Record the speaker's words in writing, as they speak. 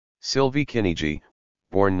Sylvie Kanigi,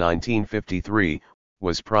 born 1953,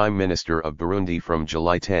 was Prime Minister of Burundi from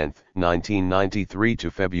July 10, 1993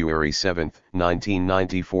 to February 7,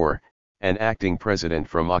 1994, and acting president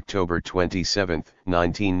from October 27,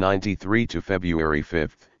 1993 to February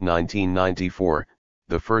 5, 1994,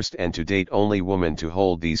 the first and to date only woman to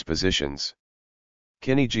hold these positions.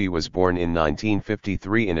 Kinigi was born in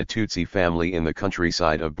 1953 in a Tutsi family in the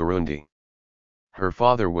countryside of Burundi. Her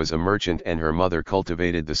father was a merchant and her mother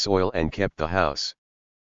cultivated the soil and kept the house.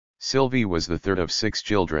 Sylvie was the third of 6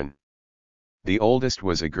 children. The oldest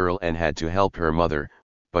was a girl and had to help her mother,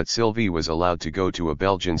 but Sylvie was allowed to go to a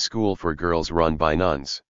Belgian school for girls run by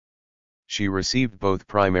nuns. She received both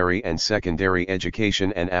primary and secondary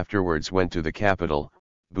education and afterwards went to the capital,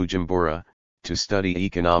 Bujumbura, to study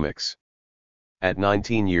economics. At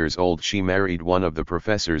 19 years old she married one of the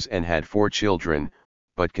professors and had 4 children,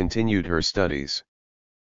 but continued her studies.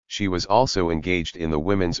 She was also engaged in the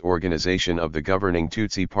women's organization of the governing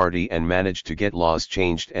Tutsi party and managed to get laws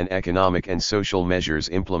changed and economic and social measures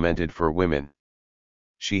implemented for women.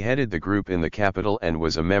 She headed the group in the capital and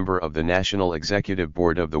was a member of the National Executive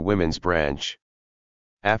Board of the Women's Branch.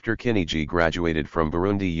 After Kinigi graduated from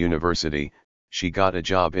Burundi University, she got a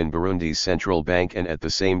job in Burundi's central bank and at the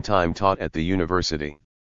same time taught at the university.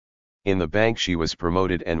 In the bank she was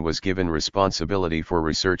promoted and was given responsibility for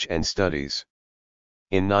research and studies.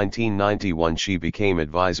 In 1991 she became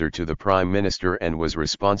advisor to the Prime Minister and was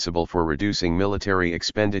responsible for reducing military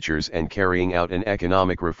expenditures and carrying out an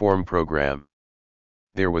economic reform program.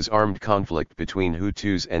 There was armed conflict between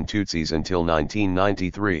Hutus and Tutsis until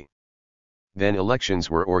 1993. Then elections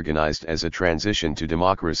were organized as a transition to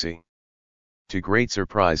democracy. To great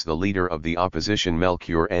surprise, the leader of the opposition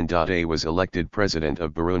Melchior Ndadaye was elected president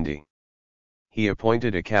of Burundi. He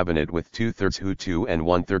appointed a cabinet with 2/3 Hutu and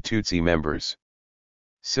 1/3 Tutsi members.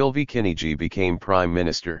 Sylvie Kanigi became prime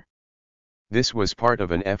minister. This was part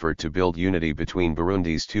of an effort to build unity between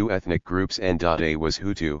Burundi's 2 ethnic groups. Ndadaye was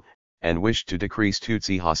Hutu, and wished to decrease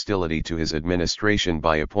Tutsi hostility to his administration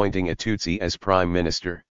by appointing a Tutsi as prime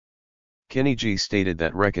minister. Kinigi stated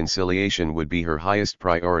that reconciliation would be her highest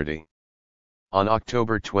priority. On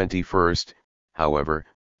October 21, however,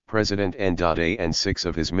 President Ndadaye and 6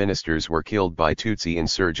 of his ministers were killed by Tutsi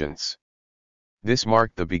insurgents. This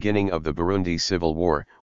marked the beginning of the Burundi Civil War,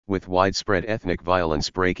 with widespread ethnic violence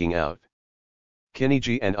breaking out.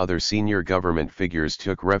 Kinigi and other senior government figures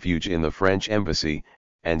took refuge in the French embassy,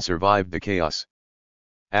 and survived the chaos.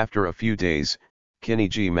 After a few days,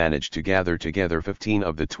 Kinigi managed to gather together 15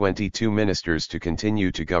 of the 22 ministers to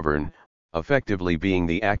continue to govern, effectively being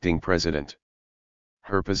the acting president.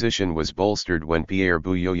 Her position was bolstered when Pierre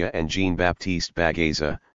Buyoya and Jean-Baptiste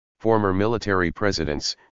Bagaza, former military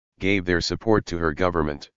presidents, gave their support to her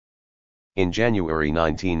government. In January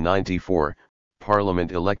 1994,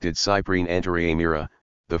 Parliament elected Cyprien Ntaryamira,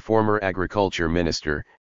 the former agriculture minister,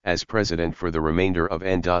 as president for the remainder of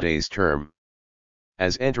Ndadaye's term.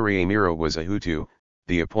 As Ntaryamira was a Hutu,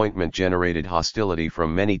 the appointment generated hostility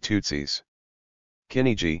from many Tutsis.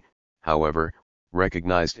 Kinigi, however,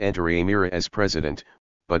 recognized Ntaryamira as president,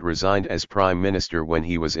 but resigned as prime minister when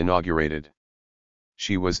he was inaugurated.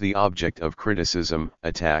 She was the object of criticism,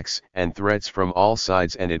 attacks, and threats from all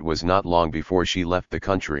sides, and it was not long before she left the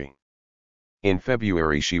country. In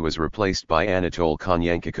February she was replaced by Anatole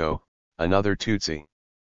Kanyenkoko, another Tutsi.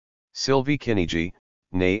 Sylvie Kanigi,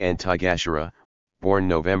 née Ntagashira, born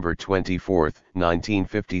November 24,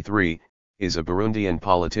 1953, is a Burundian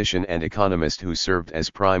politician and economist who served as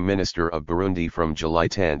Prime Minister of Burundi from July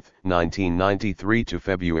 10, 1993 to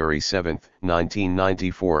February 7,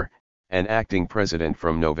 1994, and acting president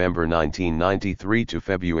from November 1993 to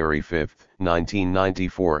February 5,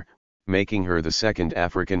 1994, making her the second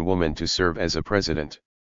African woman to serve as a president.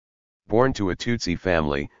 Born to a Tutsi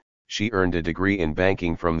family, she earned a degree in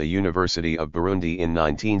banking from the University of Burundi in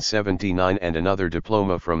 1979 and another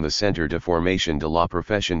diploma from the Centre de Formation de la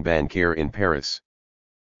Profession Bancaire in Paris.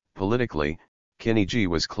 Politically, Kinigi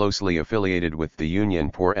was closely affiliated with the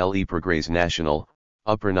Union pour le progrès national,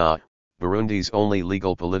 UPRNA, Burundi's only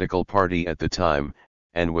legal political party at the time,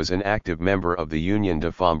 and was an active member of the Union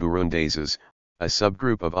des Femmes Burundaises, a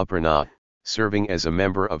subgroup of UPRNA, serving as a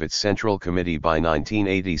member of its Central Committee by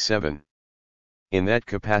 1987. In that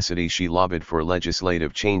capacity she lobbied for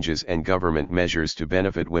legislative changes and government measures to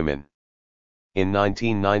benefit women. In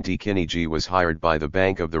 1990 Kinigi was hired by the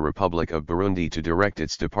Bank of the Republic of Burundi to direct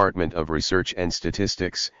its Department of Research and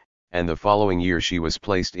Statistics, and the following year she was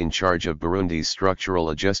placed in charge of Burundi's Structural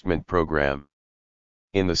Adjustment Program.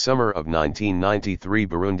 In the summer of 1993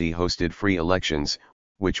 Burundi hosted free elections,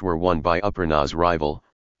 which were won by UPRNA's rival,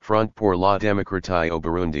 Front pour la Démocratie au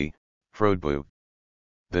Burundi, FRODBU.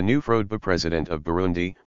 The new Frodba president of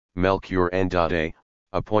Burundi, Melchior Ndadaye,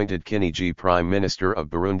 appointed Kinigi Prime Minister of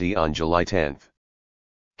Burundi on July 10.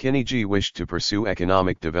 Kinigi wished to pursue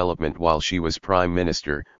economic development while she was Prime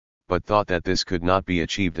Minister, but thought that this could not be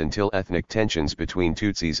achieved until ethnic tensions between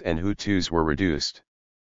Tutsis and Hutus were reduced.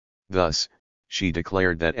 Thus, she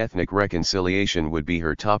declared that ethnic reconciliation would be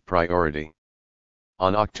her top priority.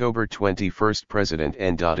 On October 21, President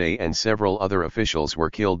Ndadaye and several other officials were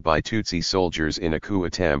killed by Tutsi soldiers in a coup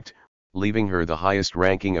attempt, leaving her the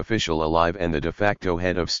highest-ranking official alive and the de facto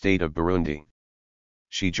head of state of Burundi.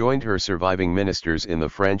 She joined her surviving ministers in the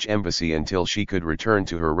French embassy until she could return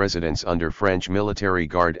to her residence under French military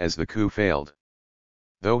guard as the coup failed.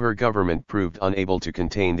 Though her government proved unable to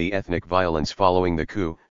contain the ethnic violence following the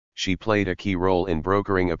coup, she played a key role in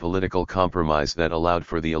brokering a political compromise that allowed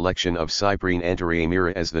for the election of Cyprien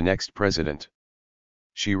Ntaryamira as the next president.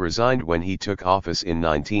 She resigned when he took office in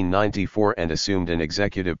 1994 and assumed an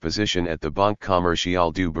executive position at the Banque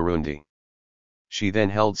Commerciale du Burundi. She then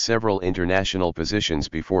held several international positions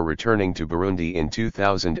before returning to Burundi in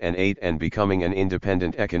 2008 and becoming an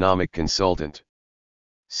independent economic consultant.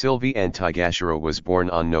 Sylvie Kanigi was born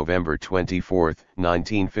on November 24,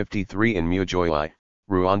 1953 in Mujoyi,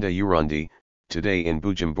 Rwanda-Urundi, today in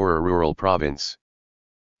Bujumbura Rural Province.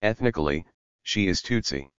 Ethnically, she is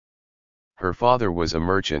Tutsi. Her father was a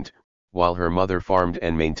merchant, while her mother farmed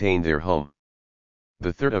and maintained their home.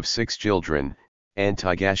 The third of 6 children,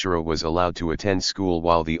 Kanigi was allowed to attend school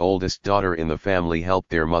while the oldest daughter in the family helped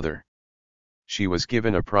their mother. She was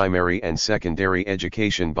given a primary and secondary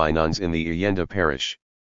education by nuns in the Iyenda parish.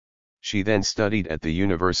 She then studied at the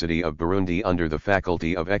University of Burundi under the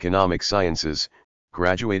Faculty of Economic Sciences,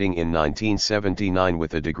 graduating in 1979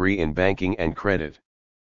 with a degree in banking and credit.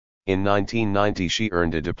 In 1990 she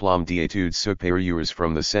earned a Diplôme d'études supérieures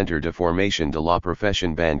from the Centre de formation de la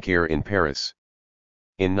profession bancaire in Paris.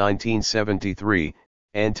 In 1973,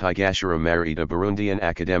 Kanigi married a Burundian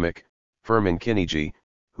academic, Firmin Kinigi,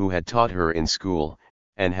 who had taught her in school,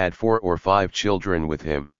 and had 4 or 5 children with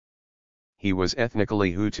him. He was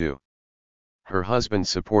ethnically Hutu. Her husband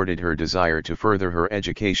supported her desire to further her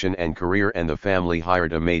education and career, and the family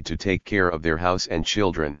hired a maid to take care of their house and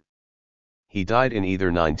children. He died in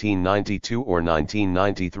either 1992 or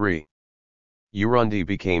 1993. Urundi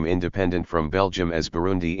became independent from Belgium as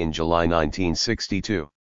Burundi in July 1962.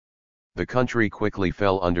 The country quickly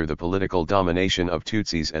fell under the political domination of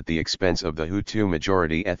Tutsis at the expense of the Hutu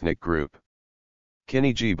majority ethnic group.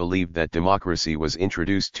 Kinigi believed that democracy was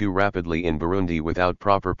introduced too rapidly in Burundi without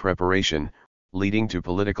proper preparation, leading to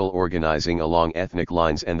political organizing along ethnic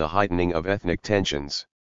lines and the heightening of ethnic tensions.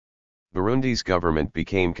 Burundi's government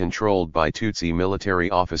became controlled by Tutsi military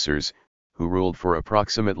officers, who ruled for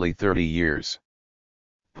approximately 30 years.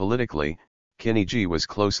 Politically, Kinigi was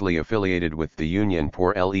closely affiliated with the Union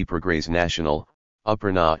pour le Progrès National,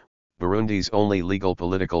 UPRNA, Burundi's only legal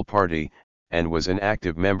political party, and was an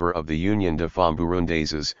active member of the Union des Femmes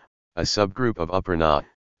Burundaises, a subgroup of UPRNA,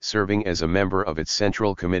 serving as a member of its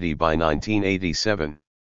Central Committee by 1987.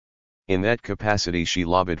 In that capacity she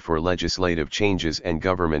lobbied for legislative changes and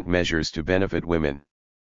government measures to benefit women.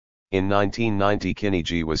 In 1990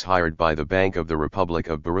 Kinigi was hired by the Bank of the Republic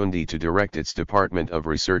of Burundi to direct its Department of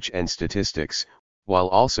Research and Statistics, while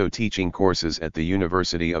also teaching courses at the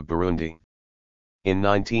University of Burundi. In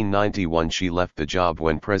 1991 she left the job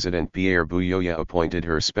when President Pierre Buyoya appointed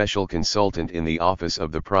her special consultant in the office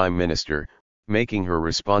of the Prime Minister, making her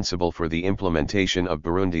responsible for the implementation of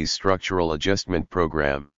Burundi's structural adjustment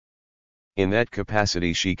program. In that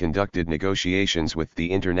capacity she conducted negotiations with the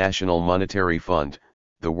International Monetary Fund,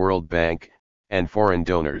 the World Bank, and foreign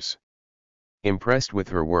donors. Impressed with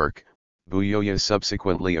her work, Buyoya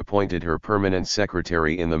subsequently appointed her permanent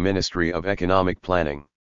secretary in the Ministry of Economic Planning.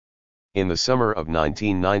 In the summer of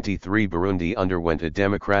 1993 Burundi underwent a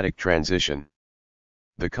democratic transition.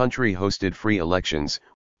 The country hosted free elections,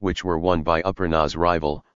 which were won by UPRNA's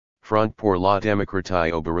rival, Front pour la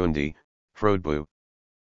Démocratie au Burundi, Frodbu.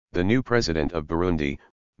 The new president of Burundi,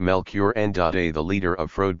 Melchior Ndadaye, the leader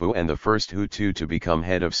of Frodbu and the first Hutu to become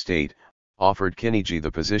head of state, offered Kinigi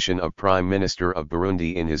the position of Prime Minister of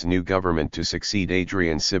Burundi in his new government to succeed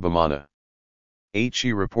Adrien Sibomana.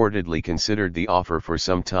 She reportedly considered the offer for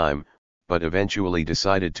some time, but eventually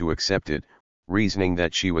decided to accept it, reasoning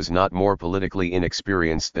that she was not more politically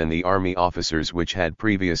inexperienced than the army officers which had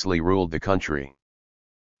previously ruled the country.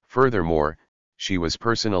 Furthermore, she was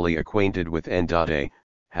personally acquainted with Ndadaye,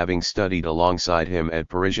 having studied alongside him at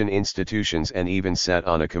Parisian institutions and even sat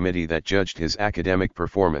on a committee that judged his academic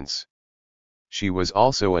performance. She was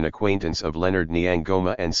also an acquaintance of Leonard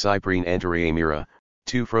Nyangoma and Cyprien Ntaryamira,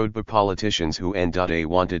 two Frodba politicians who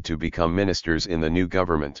wanted to become ministers in the new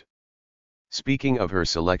government. Speaking of her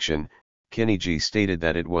selection, Kinigi stated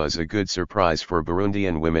that it was a good surprise for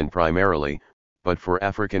Burundian women primarily, but for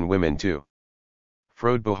African women too.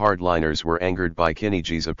 Frodba hardliners were angered by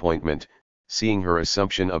Kinigi's appointment, seeing her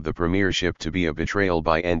assumption of the premiership to be a betrayal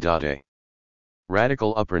by Ndade.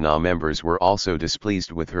 Radical UPRNA members were also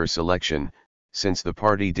displeased with her selection, since the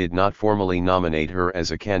party did not formally nominate her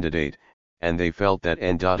as a candidate, and they felt that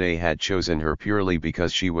Ndade had chosen her purely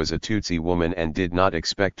because she was a Tutsi woman and did not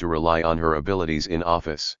expect to rely on her abilities in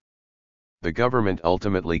office. The government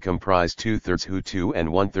ultimately comprised 2/3 Hutu and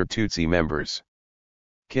 1/3 Tutsi members.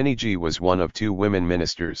 Kinigi was one of two women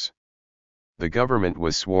ministers. The government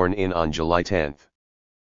was sworn in on July 10.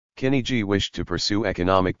 Kinigi wished to pursue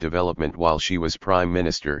economic development while she was prime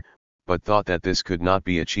minister, but thought that this could not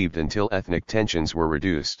be achieved until ethnic tensions were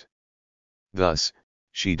reduced. Thus,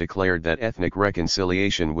 she declared that ethnic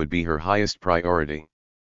reconciliation would be her highest priority.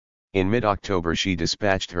 In mid-October she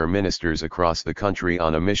dispatched her ministers across the country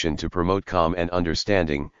on a mission to promote calm and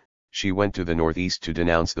understanding. She went to the northeast to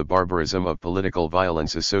denounce the barbarism of political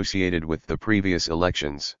violence associated with the previous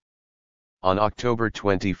elections. On October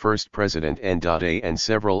 21, President Ndade and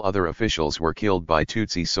several other officials were killed by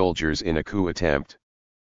Tutsi soldiers in a coup attempt.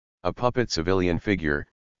 A puppet civilian figure,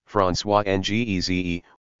 François Ngeze,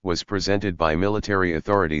 was presented by military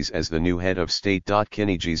authorities as the new head of state.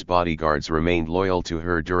 Kinigi's bodyguards remained loyal to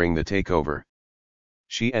her during the takeover.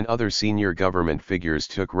 She and other senior government figures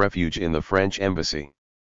took refuge in the French embassy.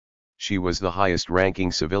 She was the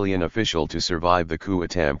highest-ranking civilian official to survive the coup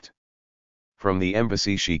attempt. From the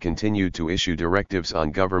embassy she continued to issue directives on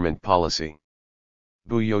government policy.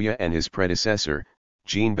 Buyoya and his predecessor,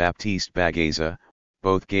 Jean-Baptiste Bagaza,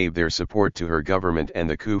 both gave their support to her government, and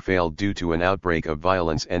the coup failed due to an outbreak of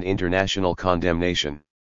violence and international condemnation.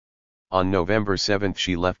 On November 7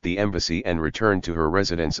 she left the embassy and returned to her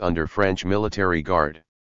residence under French military guard.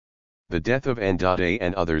 The death of Ndade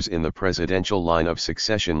and others in the presidential line of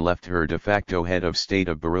succession left her de facto head of state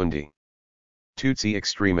of Burundi. Tutsi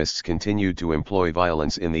extremists continued to employ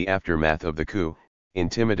violence in the aftermath of the coup,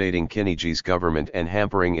 intimidating Kinigi's government and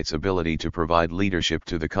hampering its ability to provide leadership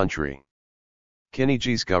to the country.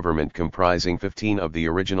 Kinigi's government, comprising 15 of the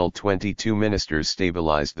original 22 ministers,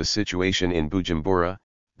 stabilized the situation in Bujumbura,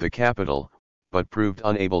 the capital, but proved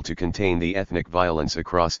unable to contain the ethnic violence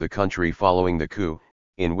across the country following the coup,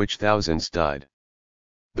 in which thousands died.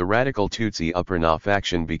 The radical Tutsi UPRNA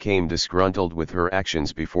faction became disgruntled with her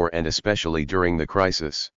actions before and especially during the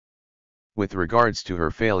crisis. With regards to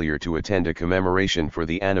her failure to attend a commemoration for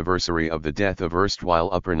the anniversary of the death of erstwhile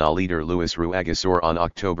UPRNA leader Louis Rwagasore on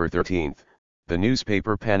October 13, the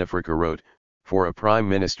newspaper Panafrica wrote, "For a prime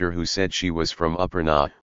minister who said she was from UPRNA,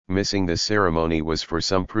 missing this ceremony was for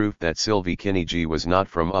some proof that Sylvie Kanigi was not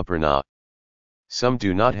from UPRNA." Some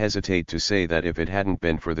do not hesitate to say that if it hadn't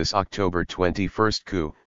been for this October 21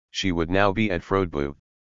 coup, she would now be at Frodba.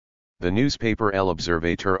 The newspaper El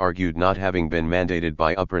Observateur argued not having been mandated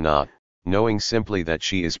by UPRNA, knowing simply that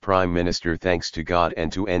she is prime minister thanks to God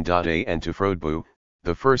and to Ndade and to Frodba,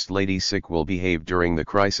 the First Lady Sick will behave during the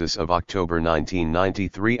crisis of October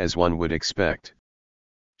 1993 as one would expect.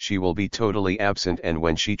 She will be totally absent, and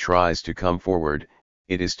when she tries to come forward,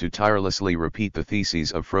 it is to tirelessly repeat the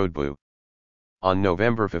theses of Frodba. On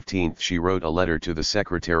November 15 she wrote a letter to the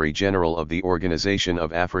Secretary General of the Organization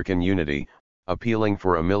of African Unity, appealing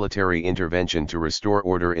for a military intervention to restore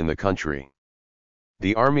order in the country.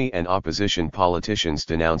 The army and opposition politicians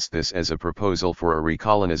denounced this as a proposal for a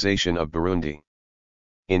recolonization of Burundi.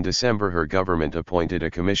 In December her government appointed a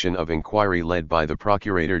commission of inquiry led by the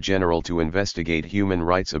Procurator General to investigate human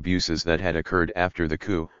rights abuses that had occurred after the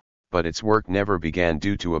coup, but its work never began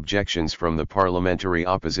due to objections from the parliamentary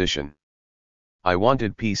opposition. "I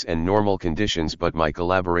wanted peace and normal conditions, but my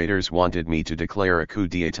collaborators wanted me to declare a coup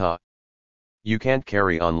d'état. You can't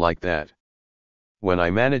carry on like that. When I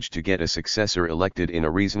managed to get a successor elected in a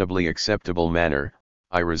reasonably acceptable manner,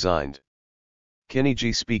 I resigned."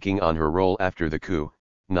 Kinigi speaking on her role after the coup,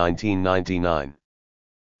 1999.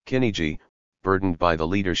 Kinigi, burdened by the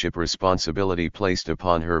leadership responsibility placed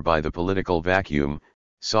upon her by the political vacuum,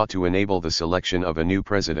 sought to enable the selection of a new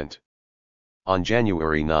president. On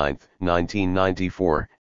January 9, 1994,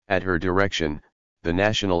 at her direction, the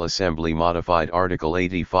National Assembly modified Article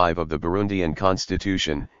 85 of the Burundian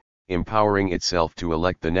Constitution, empowering itself to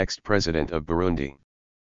elect the next president of Burundi.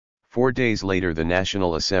 4 days later the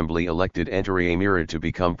National Assembly elected Ntare to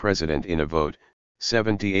become president in a vote,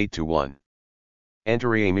 78-1.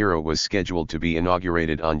 Ntare was scheduled to be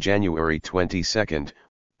inaugurated on January 22,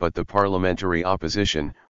 but the parliamentary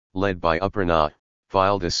opposition, led by UPRNA,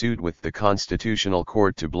 filed a suit with the Constitutional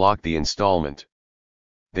Court to block the installment.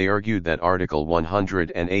 They argued that Article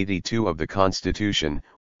 182 of the Constitution,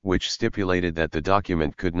 which stipulated that the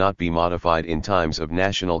document could not be modified in times of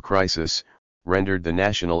national crisis, rendered the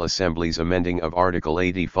National Assembly's amending of Article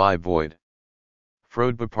 85 void.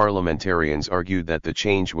 Frodba parliamentarians argued that the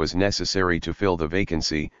change was necessary to fill the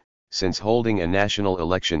vacancy, since holding a national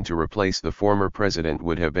election to replace the former president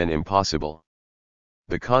would have been impossible.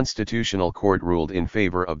 The Constitutional Court ruled in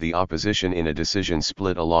favor of the opposition in a decision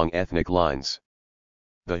split along ethnic lines.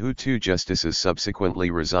 The Hutu justices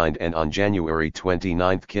subsequently resigned, and on January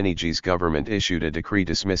 29 Kinigi's government issued a decree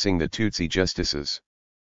dismissing the Tutsi justices.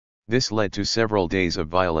 This led to several days of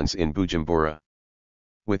violence in Bujumbura.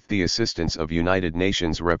 With the assistance of United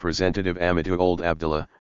Nations representative Amadou Abdallah,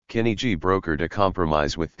 Kinigi brokered a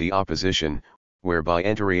compromise with the opposition, whereby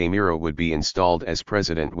Ntaryamira would be installed as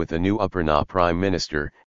president with a new Upperna prime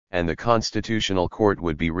minister, and the Constitutional Court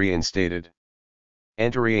would be reinstated.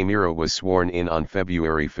 Ntaryamira was sworn in on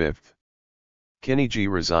February 5. Kinigi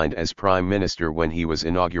resigned as prime minister when he was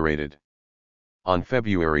inaugurated. On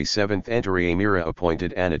February 7 Ntaryamira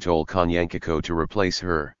appointed Anatole Kanyankako to replace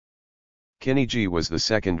her. Kinigi was the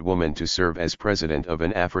second woman to serve as president of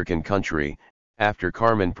an African country, after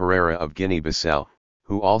Carmen Pereira of Guinea-Bissau,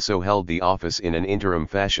 who also held the office in an interim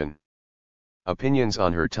fashion. Opinions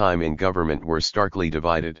on her time in government were starkly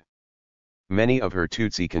divided. Many of her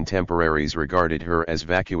Tutsi contemporaries regarded her as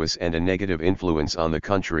vacuous and a negative influence on the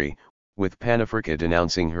country, with Panafrica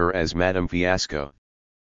denouncing her as Madame Fiasco.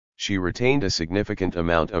 She retained a significant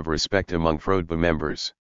amount of respect among Frodba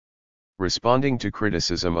members. Responding to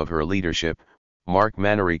criticism of her leadership, Mark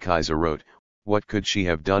Manarikaiser wrote, "What could she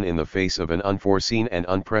have done in the face of an unforeseen and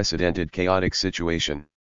unprecedented chaotic situation?"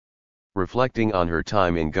 Reflecting on her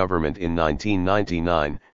time in government in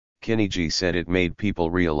 1999, Kinigi said it made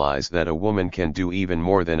people realize that a woman can do even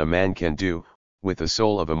more than a man can do, with the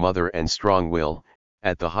soul of a mother and strong will,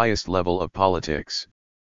 at the highest level of politics.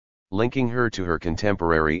 Linking her to her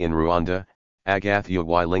contemporary in Rwanda, Agathia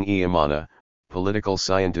Wiling-Iyimana, political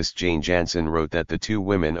scientist Jane Jansen wrote that the two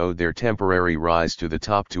women owed their temporary rise to the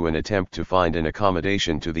top to an attempt to find an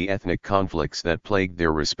accommodation to the ethnic conflicts that plagued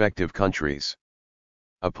their respective countries.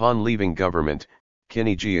 Upon leaving government,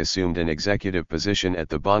 Kinigi assumed an executive position at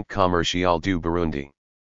the Banque Commerciale du Burundi.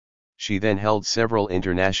 She then held several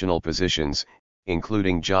international positions,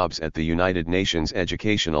 including jobs at the United Nations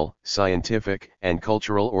Educational, Scientific, and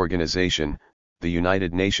Cultural Organization, the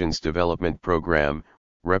United Nations Development Programme,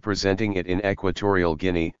 representing it in Equatorial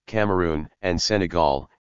Guinea, Cameroon, and Senegal,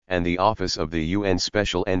 and the Office of the UN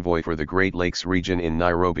Special Envoy for the Great Lakes region in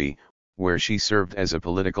Nairobi, where she served as a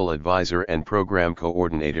political advisor and program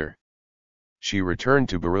coordinator. She returned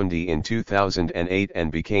to Burundi in 2008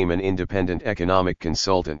 and became an independent economic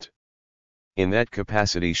consultant. In that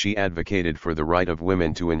capacity she advocated for the right of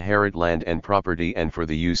women to inherit land and property and for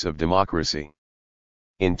the use of democracy.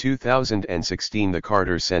 In 2016 the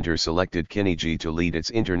Carter Center selected Kinigi to lead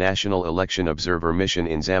its International Election Observer mission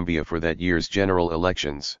in Zambia for that year's general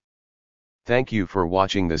elections. Thank you for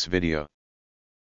watching this video.